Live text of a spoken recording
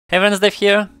Hey friends, Dave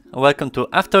here. Welcome to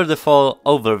After the Fall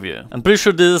Overview. I'm pretty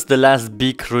sure this is the last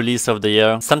big release of the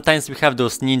year. Sometimes we have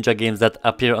those ninja games that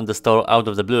appear on the store out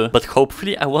of the blue, but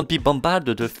hopefully I won't be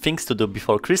bombarded with things to do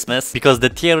before Christmas, because the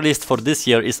tier list for this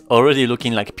year is already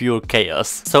looking like pure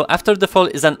chaos. So After the Fall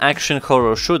is an action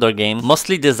horror shooter game,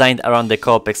 mostly designed around the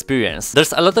co-op experience.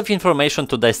 There's a lot of information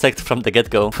to dissect from the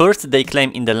get-go. First, they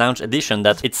claim in the launch edition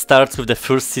that it starts with the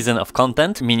first season of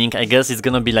content, meaning I guess it's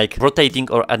gonna be like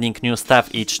rotating or adding new stuff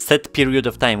each set period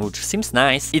of time, which seems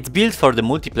nice. It's built for the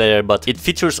multiplayer, but it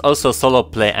features also solo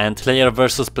play and player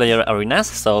versus player arenas,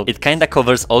 so it kinda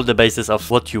covers all the bases of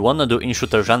what you wanna do in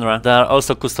shooter genre. There are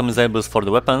also customizables for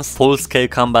the weapons, full-scale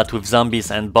combat with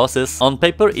zombies and bosses. On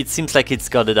paper, it seems like it's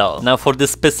got it all. Now for the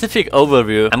specific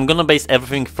overview, I'm gonna base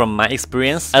everything from my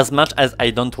experience, as much as I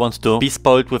don't want to be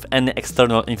spoiled with any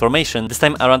external information. This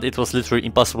time around it was literally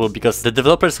impossible because the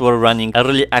developers were running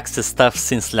early access stuff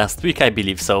since last week, I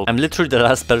believe, so I'm literally the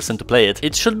last person to play it.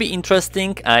 It should be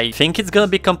interesting. I think it's gonna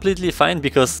be completely fine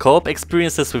because co-op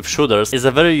experiences with shooters is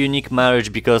a very unique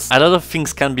marriage, because a lot of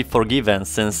things can be forgiven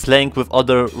since playing with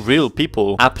other real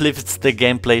people uplifts the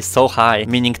gameplay so high,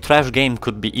 meaning trash game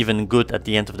could be even good at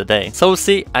the end of the day. So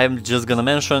see, I'm just gonna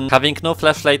mention, having no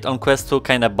flashlight on Quest 2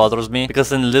 kinda bothers me,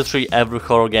 because in literally every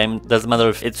horror game, doesn't matter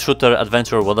if it's shooter,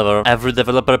 adventure or whatever, every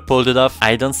developer pulled it off.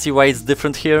 I don't see why it's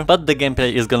different here, but the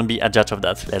gameplay is gonna be a judge of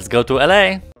that. Let's go to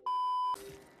LA!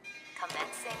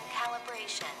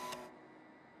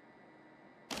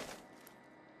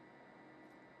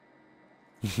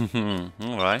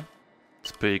 Alright,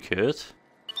 it's pretty cute.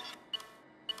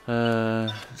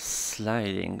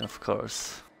 Sliding, of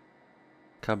course.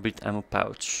 Carbide ammo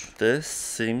pouch. This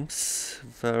seems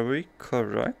very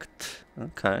correct.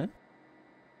 Okay.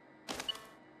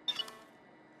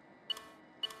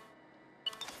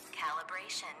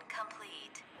 Calibration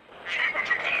complete.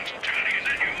 Johnny, is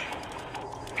that you?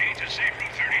 Gate to safe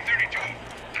room 3032.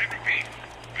 I repeat,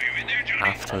 are you in there, Johnny?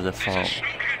 After the fall.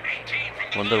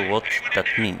 Wonder what that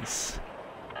means.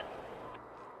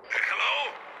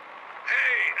 Hello?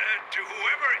 Hey, to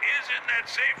whoever is in that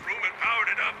safe room and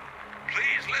powered it up,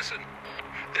 please listen.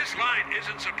 This line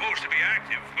isn't supposed to be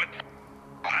active, but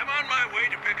I'm on my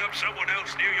way to pick up someone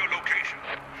else near your location.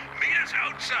 Meet us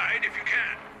outside if you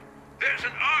can. There's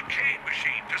an arcade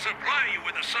machine to supply you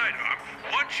with a sidearm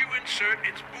once you insert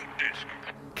its boot disc.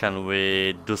 Can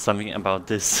we do something about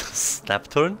this snap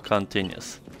turn?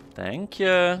 Continues. Thank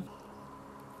you.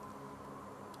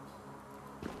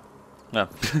 No.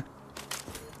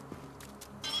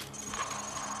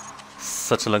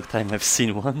 Such a long time I've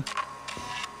seen one.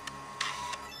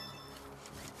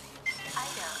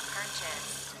 Item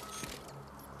purchased.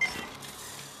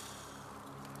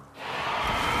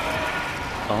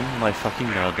 Oh my fucking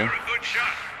god. You're a good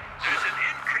shot. There's an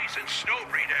increase in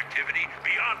snowbreed activity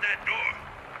beyond that door.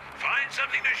 Find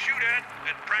something to shoot at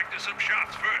and practice some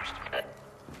shots first.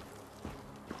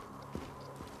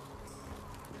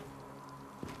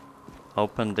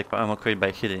 Open the ammo crate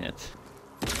by hitting it.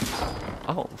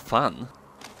 Oh, fun.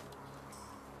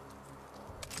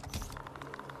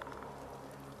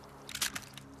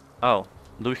 Oh,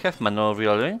 do we have manual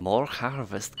really? More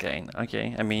harvest gain.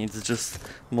 Okay, I mean it's just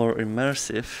more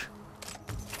immersive.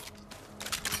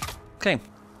 Okay.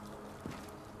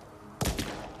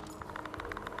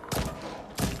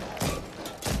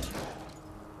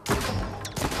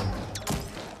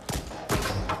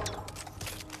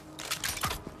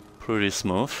 Pretty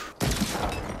smooth.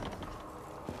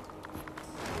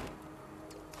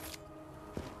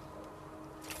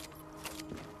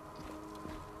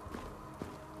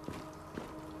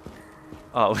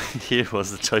 Oh, here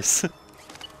was the choice.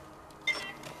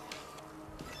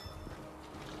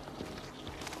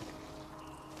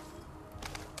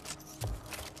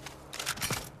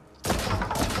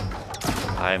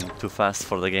 I'm too fast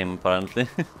for the game apparently.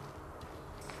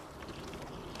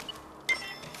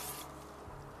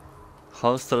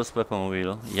 Holsters, weapon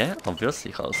wheel. Yeah, obviously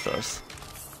holsters.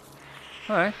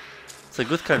 Alright. It's a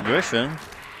good calibration.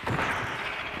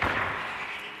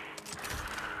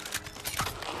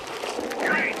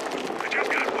 Great! I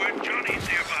just got word Johnny's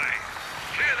nearby.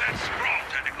 Clear that sprawl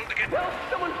tentacle to get... Help!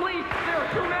 Someone please! There are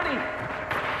too many!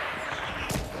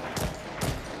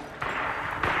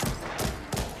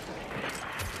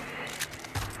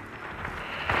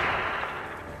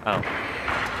 Oh.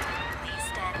 Please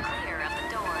stand clear of the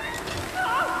door.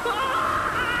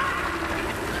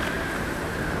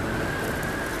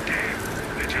 Damn,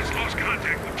 I just lost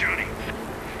contact with Johnny.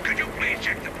 Could you please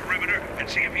check the perimeter and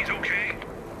see if he's okay?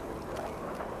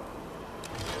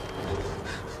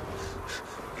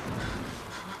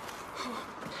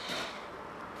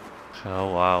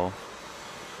 Oh wow.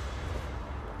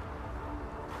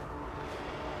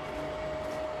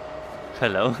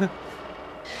 Hello.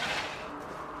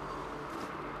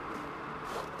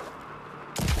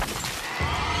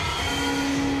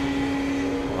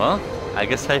 Well, I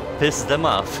guess I pissed them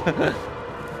off.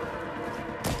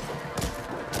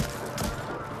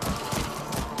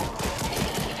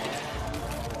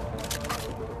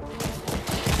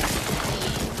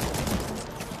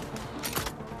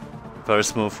 Very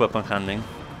smooth weapon handling.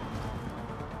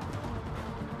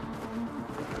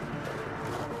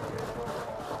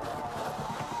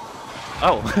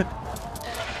 Oh!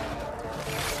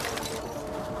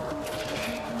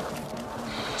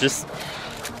 Just...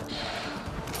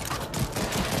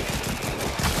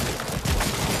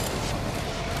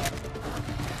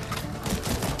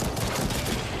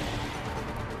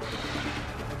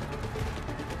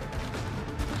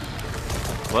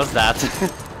 What's that?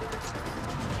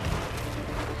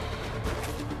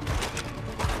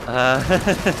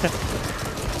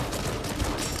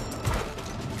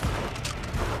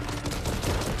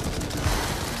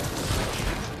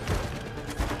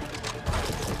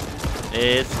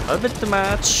 It's a bit too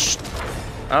much.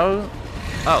 Oh.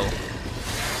 Oh.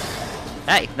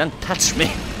 Hey, don't touch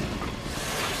me.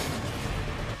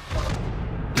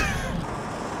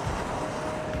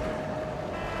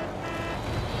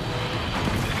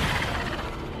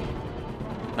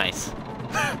 Nice.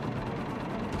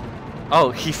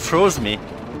 Oh, he froze me.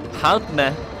 Help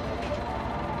me.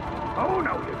 Oh,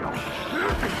 no, you don't.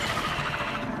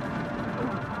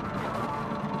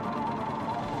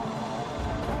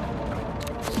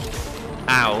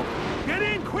 Ow. Get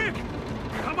in quick!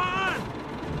 Come on!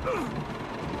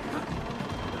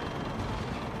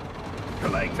 Your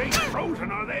legs ain't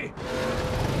frozen, are they?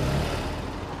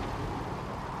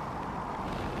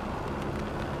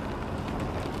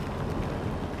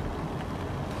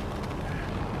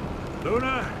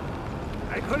 Luna,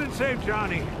 I couldn't save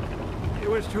Johnny. It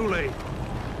was too late.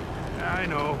 I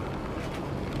know.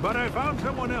 But I found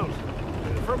someone else.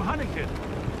 From Huntington.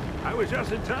 I was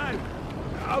just in time.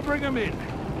 I'll bring him in.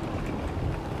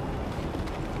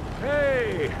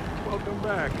 Hey, welcome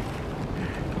back.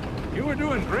 You were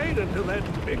doing great until that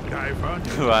big guy found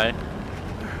you. Right.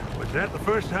 Was that the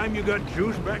first time you got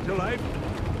juiced back to life?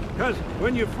 Because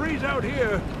when you freeze out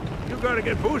here, you gotta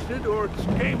get boosted or it's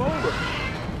game over.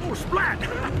 Oh, splat!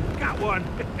 Got one.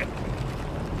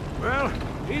 Well,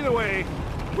 either way,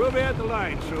 we'll be at the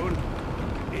line soon.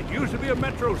 It used to be a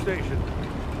metro station,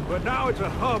 but now it's a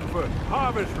hub for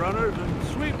harvest runners and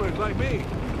sweepers like me.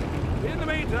 In the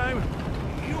meantime,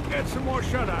 you get some more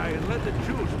shut-eye and let the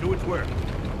juice do its work.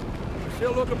 You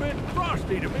still look a bit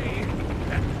frosty to me.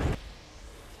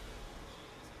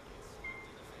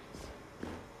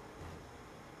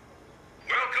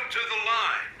 Welcome to the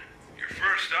line. Your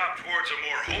first stop towards a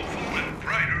more hopeful and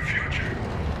brighter future.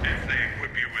 If they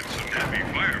equip you with some heavy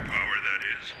firepower, that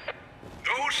is.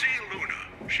 Go see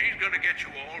Luna. She's gonna get you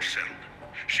all settled.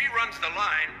 She runs the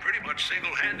line pretty much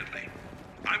single-handedly.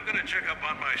 I'm gonna check up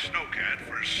on my snowcat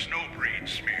for snow breed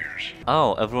smears.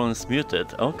 Oh, everyone's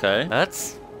muted. Okay.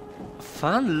 That's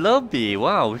fun lobby.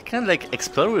 Wow, we can like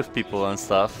explore with people and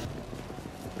stuff.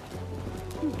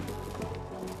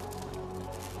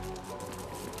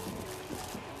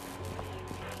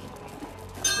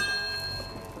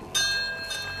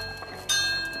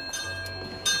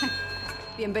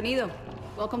 Bienvenido.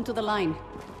 Welcome to the line.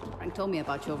 Frank told me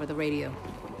about you over the radio.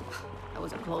 That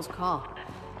was a close call.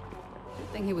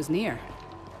 Good thing he was near.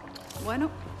 Bueno.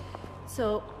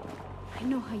 So, I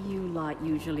know how you lot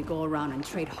usually go around and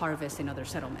trade harvests in other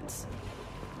settlements.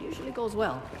 Usually goes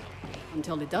well.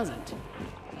 Until it doesn't.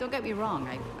 Don't get me wrong,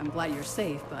 I'm glad you're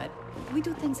safe, but we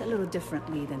do things a little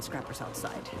differently than scrappers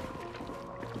outside.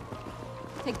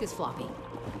 Take this floppy.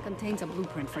 It contains a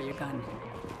blueprint for your gun.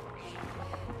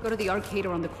 Go to the arcade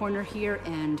around the corner here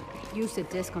and use the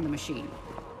disc on the machine.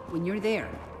 When you're there,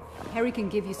 Harry can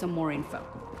give you some more info.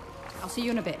 I'll see you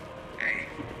in a bit. Hey,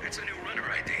 that's a new runner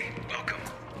ID. Welcome.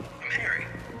 I'm Harry,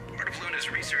 part of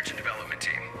Luna's research and development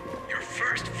team. Your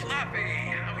first floppy!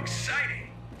 How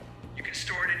exciting! You can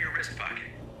store it in your wrist pocket.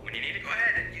 When you need to go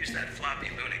ahead and use that floppy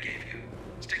Luna gave you.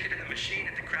 Stick it in the machine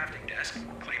at the crafting desk,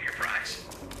 claim your prize.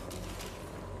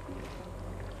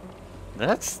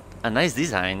 That's a nice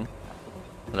design.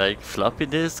 Like floppy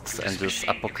disks and just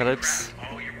apocalypse.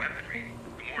 All your weaponry.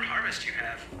 The more harvest you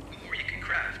have, the more you can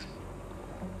craft.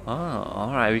 Oh,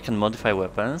 alright, we can modify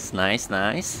weapons. Nice,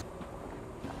 nice.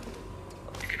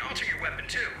 You can alter your weapon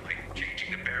too, like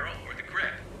changing the barrel or the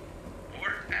grip.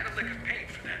 Or add a lick of paint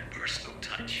for that personal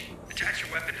touch. Attach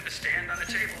your weapon to the stand on the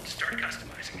table to start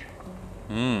customizing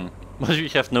it. But we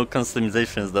have no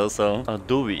customizations though, so... Oh,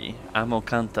 do we? Ammo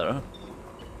counter.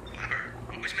 Clever.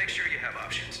 Always make sure you have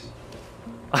options.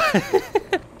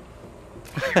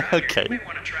 Okay. You may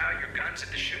want to try out your guns at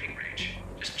the shooting range.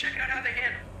 Just check out how they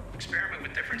handle. Experiment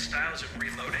with different styles of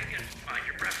reloading and find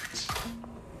your preference.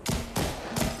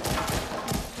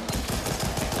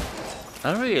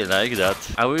 I really like that.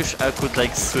 I wish I could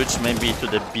like switch maybe to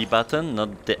the B button,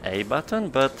 not the A button,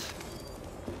 but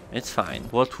it's fine.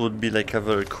 What would be like a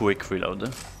very quick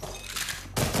reload?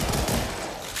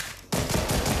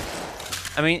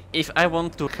 I mean, if I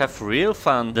want to have real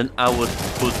fun, then I would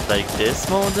put like this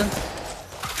mode.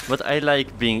 But I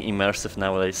like being immersive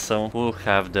nowadays, so we'll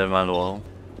have the manual.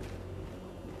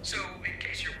 So, in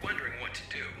case you're wondering what to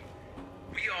do,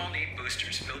 we all need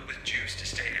boosters filled with juice to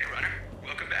stay. Hey, runner,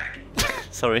 welcome back.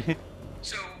 Sorry.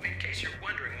 So, in case you're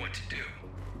wondering what to do,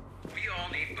 we all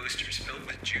need boosters filled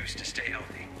with juice to stay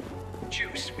healthy.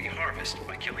 Juice we harvest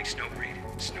by killing snowbreed.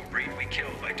 Snowbreed we kill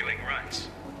by doing runs.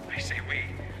 I say we,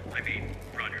 I mean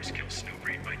runners kill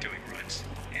snowbreed by doing runs.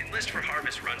 Enlist for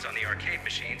harvest runs on the arcade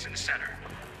machines in the center.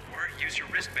 Or use your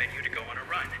wrist menu to go on a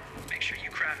run. Make sure you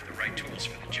craft the right tools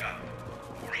for the job.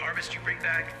 The more harvest you bring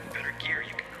back, the better gear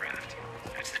you can craft.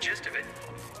 That's the gist of it.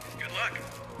 Good luck.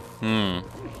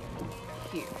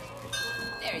 Here.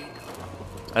 There you go.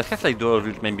 I'll have like dual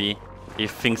wield maybe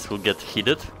if things will get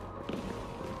heated.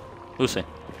 We'll see.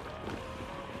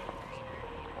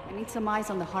 I need some eyes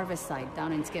on the harvest site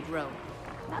down in Skid Row.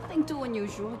 Nothing too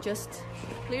unusual, just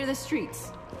clear the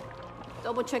streets.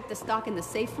 Double check the stock in the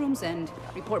safe rooms and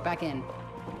report back in.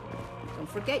 Don't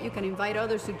forget you can invite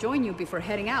others to join you before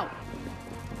heading out.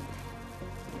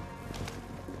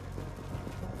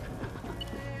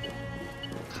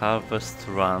 Harvest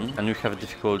run, and we have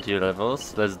difficulty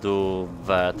levels. Let's do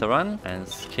veteran and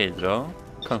Skid Row.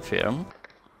 Confirm.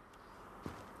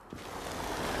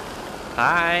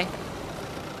 Hi.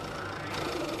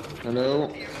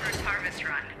 Hello. Your first harvest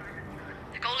run.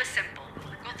 The goal is simple.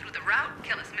 Go through the route,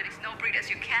 kill as many snowbreed as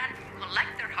you can,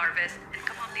 collect their harvest, and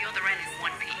come out the other end in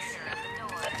one piece.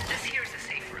 This here is a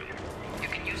safe room. You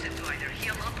can use it to either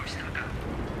heal up or stock up.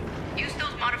 Use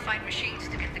those modified machines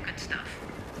to get the good stuff.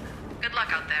 Good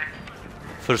luck out there.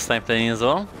 First time playing as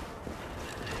well?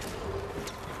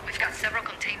 We've got several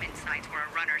containment sites where our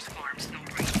runners farm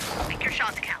snowbreed. Make your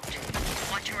shots count.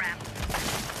 Watch your ammo.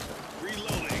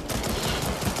 Reloading.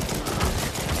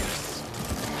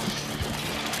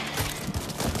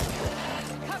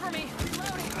 Cover me!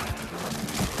 Reloading!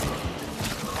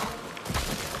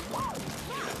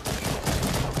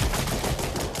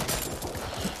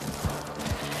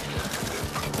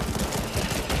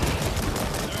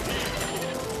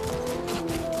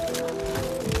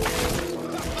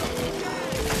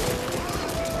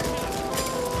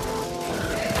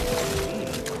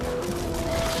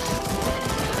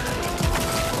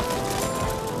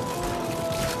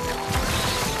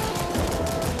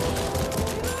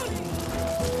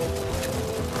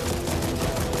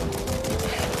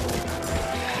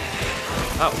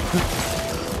 Oh.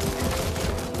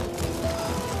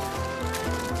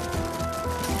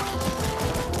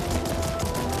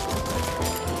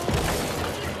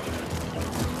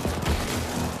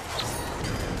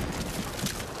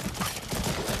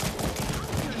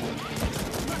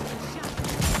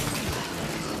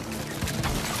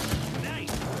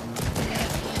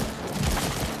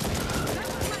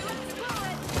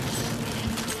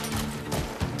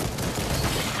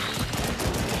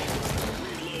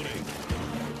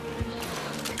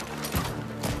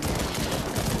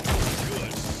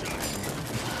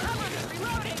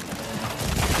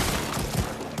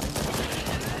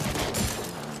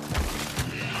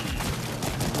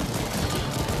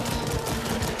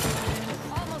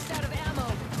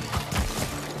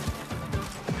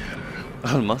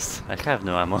 Almost. I have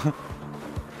no ammo.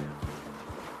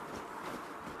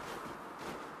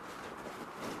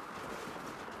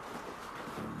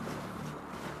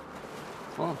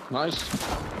 Oh, nice.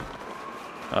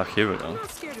 Oh, here we go. I'm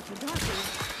not scared of the dark.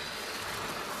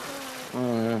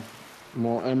 Oh yeah,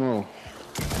 more ammo.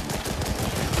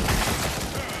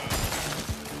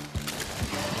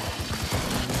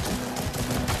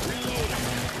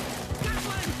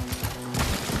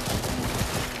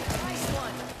 Nice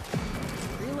one.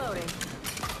 Reloading.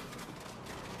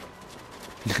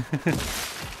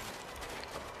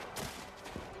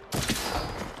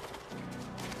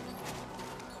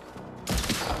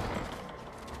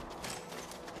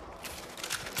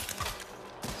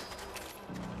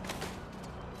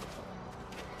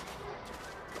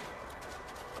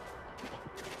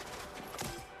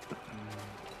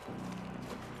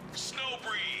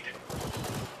 Snowbreed.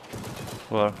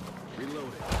 Well,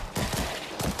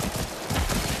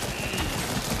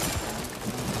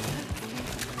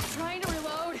 Trying to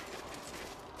reload.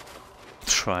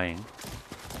 trying.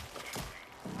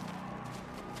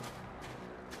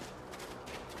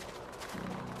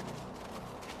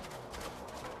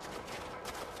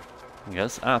 I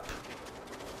guess up.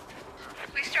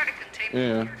 We started containment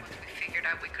Yeah. here once we figured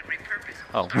out we could repurpose.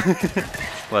 Oh,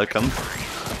 welcome.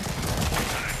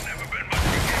 I've never been much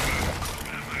of a giver.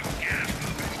 I'm a gas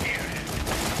moving unit.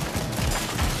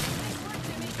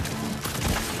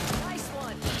 Nice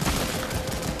one.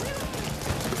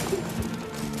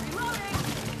 Reloading.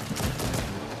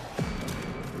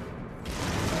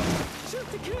 Shoot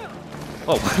to kill.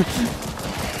 Oh.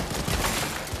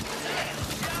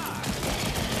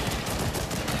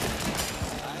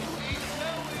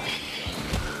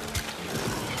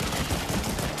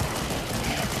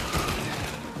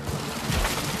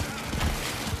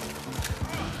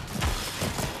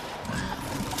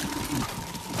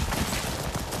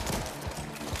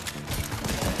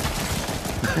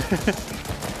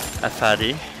 A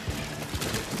fatty.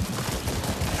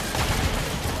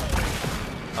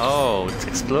 Oh, it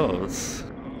explodes.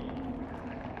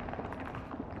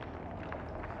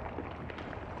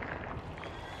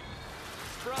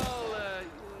 Sprawl,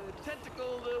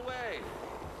 tentacled away.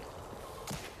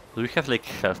 Do we have like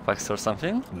health packs or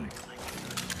something?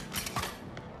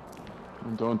 I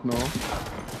don't know.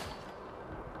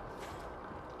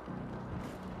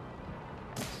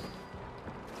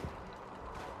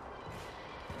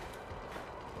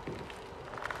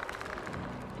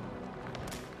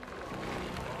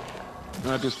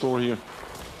 At the store here.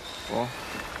 Oh.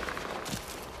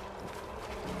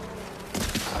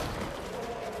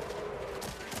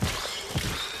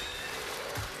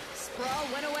 Sprawl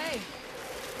went away.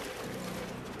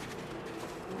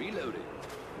 Reloaded.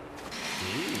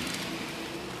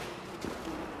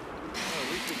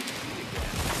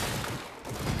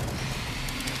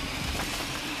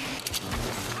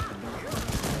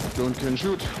 Don't can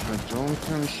shoot. I don't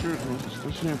can shoot. What is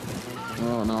this here?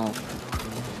 Oh no.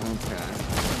 Okay.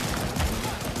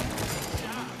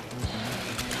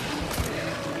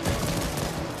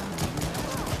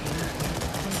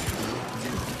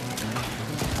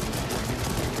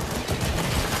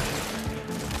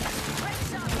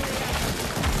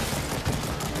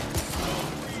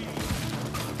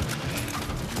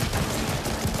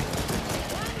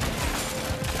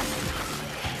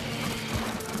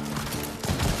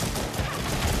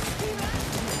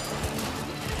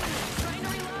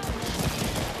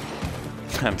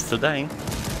 I'm still dying.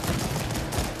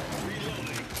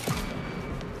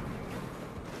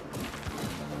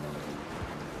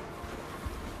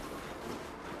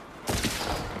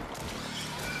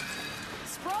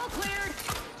 Sprawl cleared.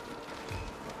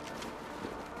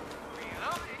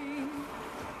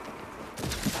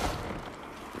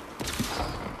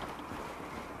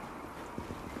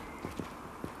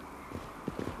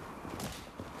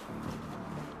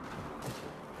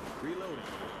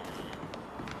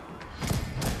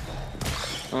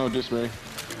 Oh, this way.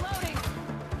 Reloading.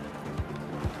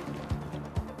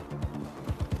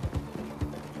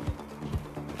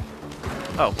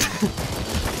 Oh.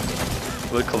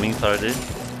 We're coming tardy.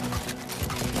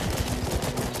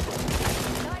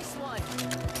 Nice one.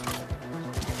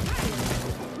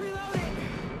 Reloading.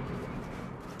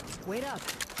 Wait up.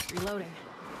 Reloading.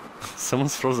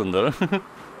 Someone's frozen there.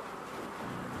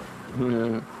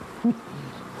 Yeah.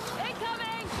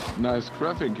 Incoming. Nice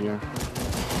graphic here.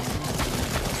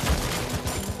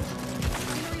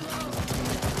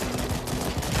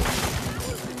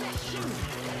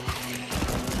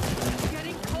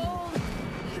 Getting cold.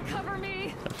 Cover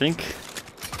me. I think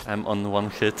I'm on one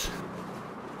hit.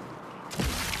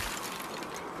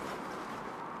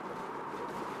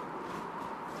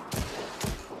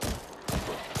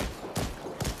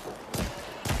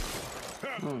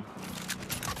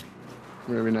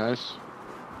 Very nice.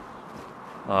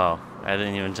 Wow, I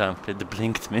didn't even jump, it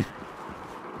blinked me.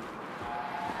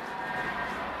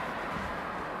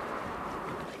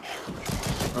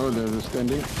 Oh, there's a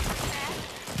standing.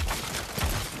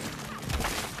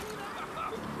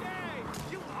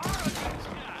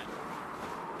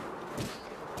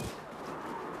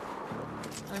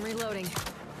 I'm reloading.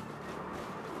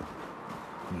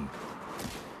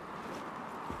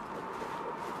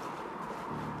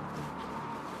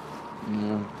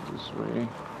 Yeah, this way.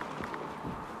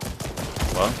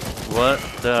 Well, what?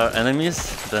 There are enemies?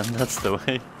 Then that's the way.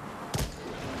 Here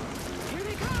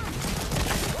they come.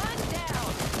 One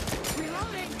down.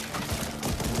 Reloading.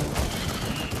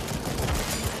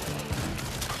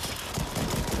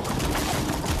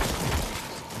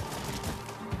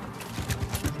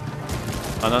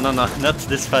 Oh no no no, not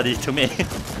this fatty to me.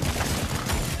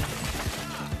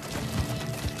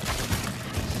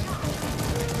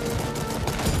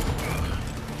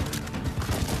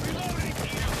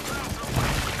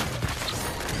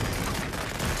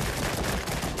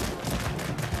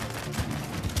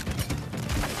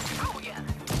 Oh, yeah.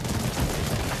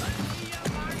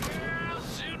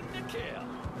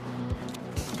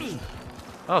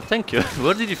 Oh, thank you.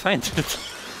 Where did you find it?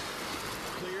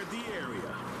 Cleared the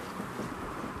area.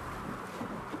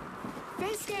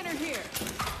 Face scanner here.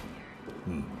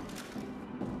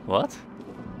 What? Scan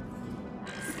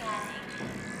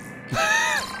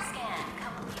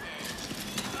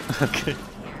completed. Okay.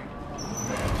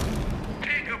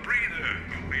 Take a breather.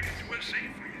 You made it to a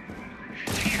safe room.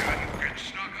 Here you can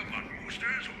stock up on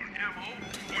boosters or ammo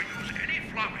or use any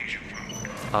floppies you found.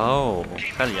 Oh,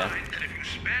 Keep hell in yeah. mind that if you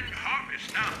spend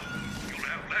harvest now, you'll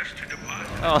have less to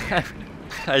deposit.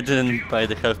 Oh, I didn't buy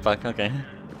the health pack, okay.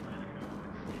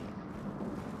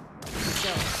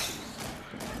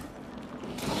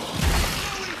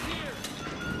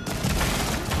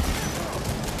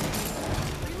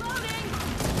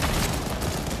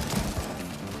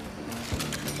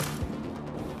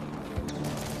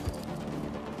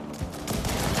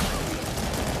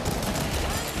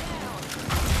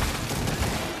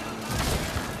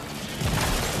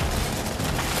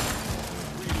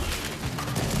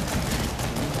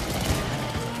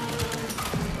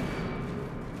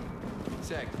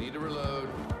 Sec, need to reload.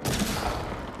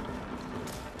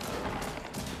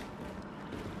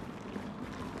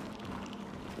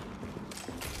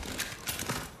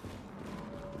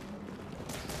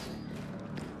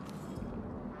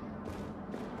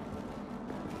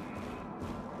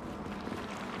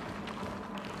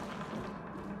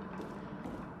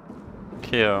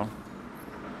 Here.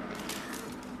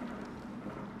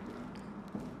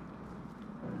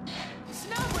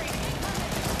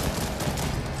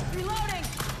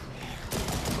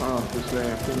 Ah, this way,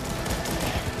 I think.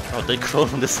 Oh, they crawl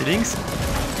on the ceilings?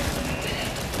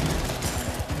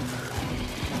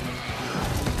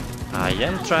 I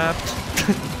am trapped.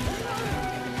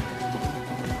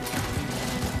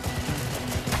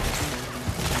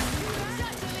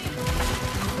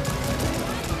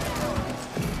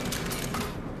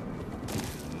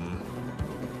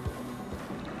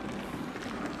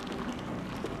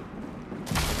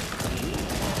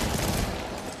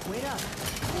 Wait up.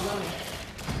 Reloading.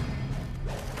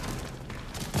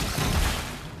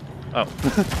 Oh.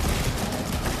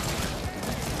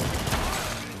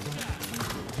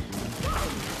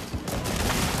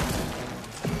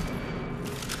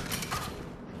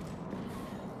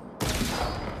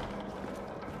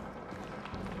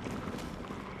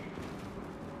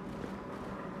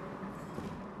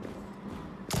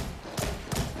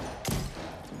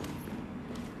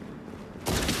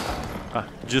 Ah,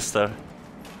 Juster.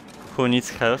 Who needs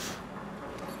health?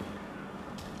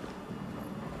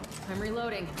 I'm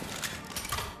reloading.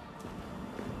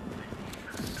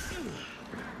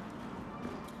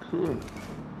 Cool.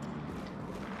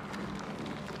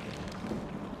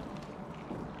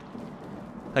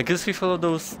 I guess we follow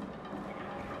those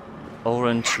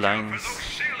orange For lines. those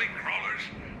ceiling crawlers,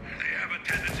 they have a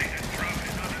tendency to drop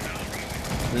in unannounced.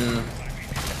 Yeah.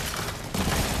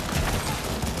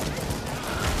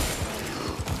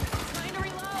 Trying to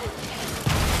reload.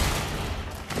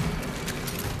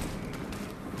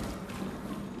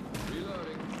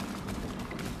 Reloading.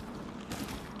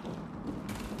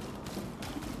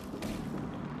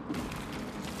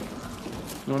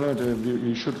 No,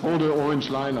 you should hold the orange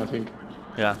line, I think.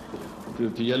 Yeah.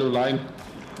 The yellow line.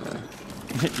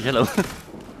 Yellow.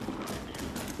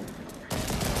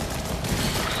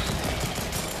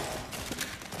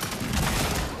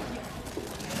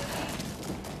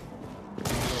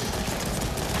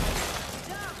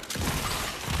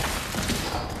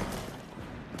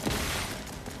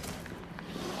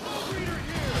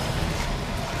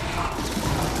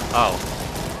 Oh.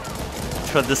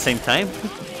 Two at the same time?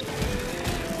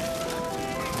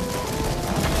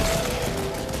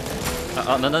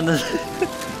 Oh, no, no, no.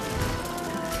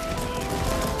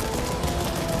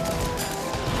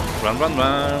 Run, run,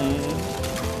 run.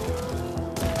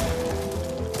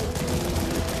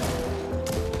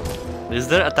 Is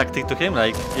there a tactic to him?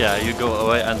 Like, yeah, you go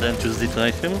away and then just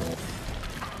detonate him?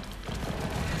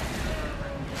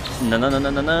 No, no, no, no,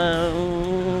 no,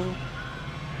 no.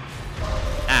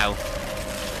 Ow.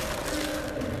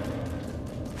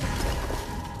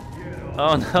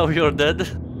 Oh no, you're dead.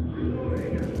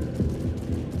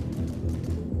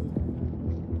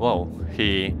 Whoa,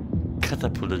 he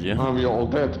catapulted you. Ah, we are all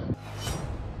dead.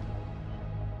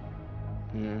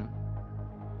 Yeah.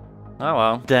 Oh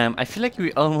wow. Damn, I feel like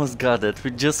we almost got it.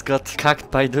 We just got cucked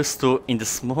by those two in the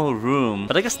small room.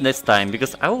 But I guess next time,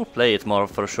 because I will play it more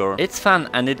for sure. It's fun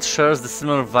and it shares the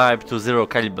similar vibe to Zero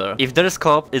Caliber. If there is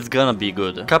co-op, it's gonna be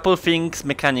good. Couple things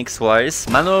mechanics wise.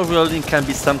 Manual reloading can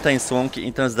be sometimes wonky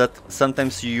in terms that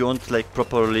sometimes you won't like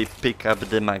properly pick up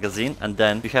the magazine and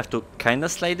then you have to kinda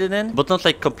slide it in. But not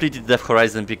like completely Death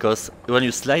Horizon, because when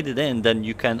you slide it in, then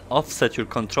you can offset your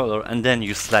controller and then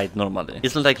you slide normally.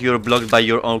 It's not like you're blocked by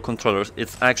your own controllers.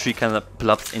 It's actually kind of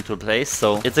plops into place,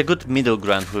 so it's a good middle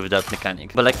ground with that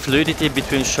mechanic. But like fluidity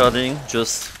between shotting,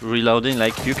 just reloading,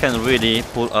 like you can really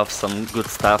pull off some good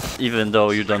stuff even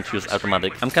though you don't use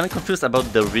automatic. I'm kind of confused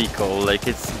about the recoil, like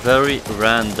it's very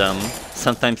random.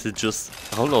 Sometimes it's just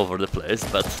all over the place,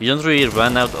 but you don't really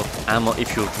run out of ammo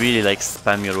if you really like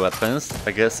spam your weapons.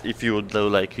 I guess if you would do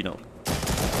like, you know,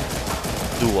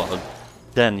 dual,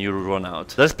 then you run out.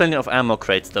 There's plenty of ammo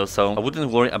crates though, so I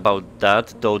wouldn't worry about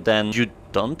that, though then you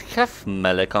don't have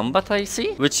melee combat, I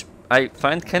see, which I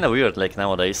find kinda weird like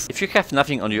nowadays. If you have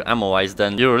nothing on you ammo wise,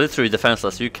 then you're literally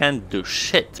defenseless, you can't do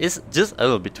shit. It's just a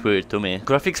little bit weird to me.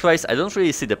 Graphics wise, I don't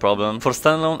really see the problem. For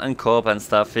standalone and co-op and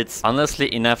stuff, it's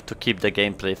honestly enough to keep the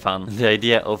gameplay fun. The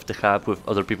idea of the hub with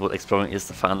other people exploring is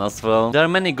fun as well. There are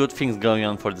many good things going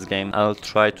on for this game. I'll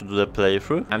try to do the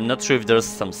playthrough. I'm not sure if there's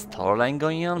some storyline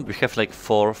going on. We have like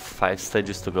 4 or 5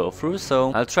 stages to go through,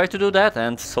 so I'll try to do that,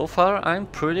 and so far I'm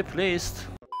pretty pleased.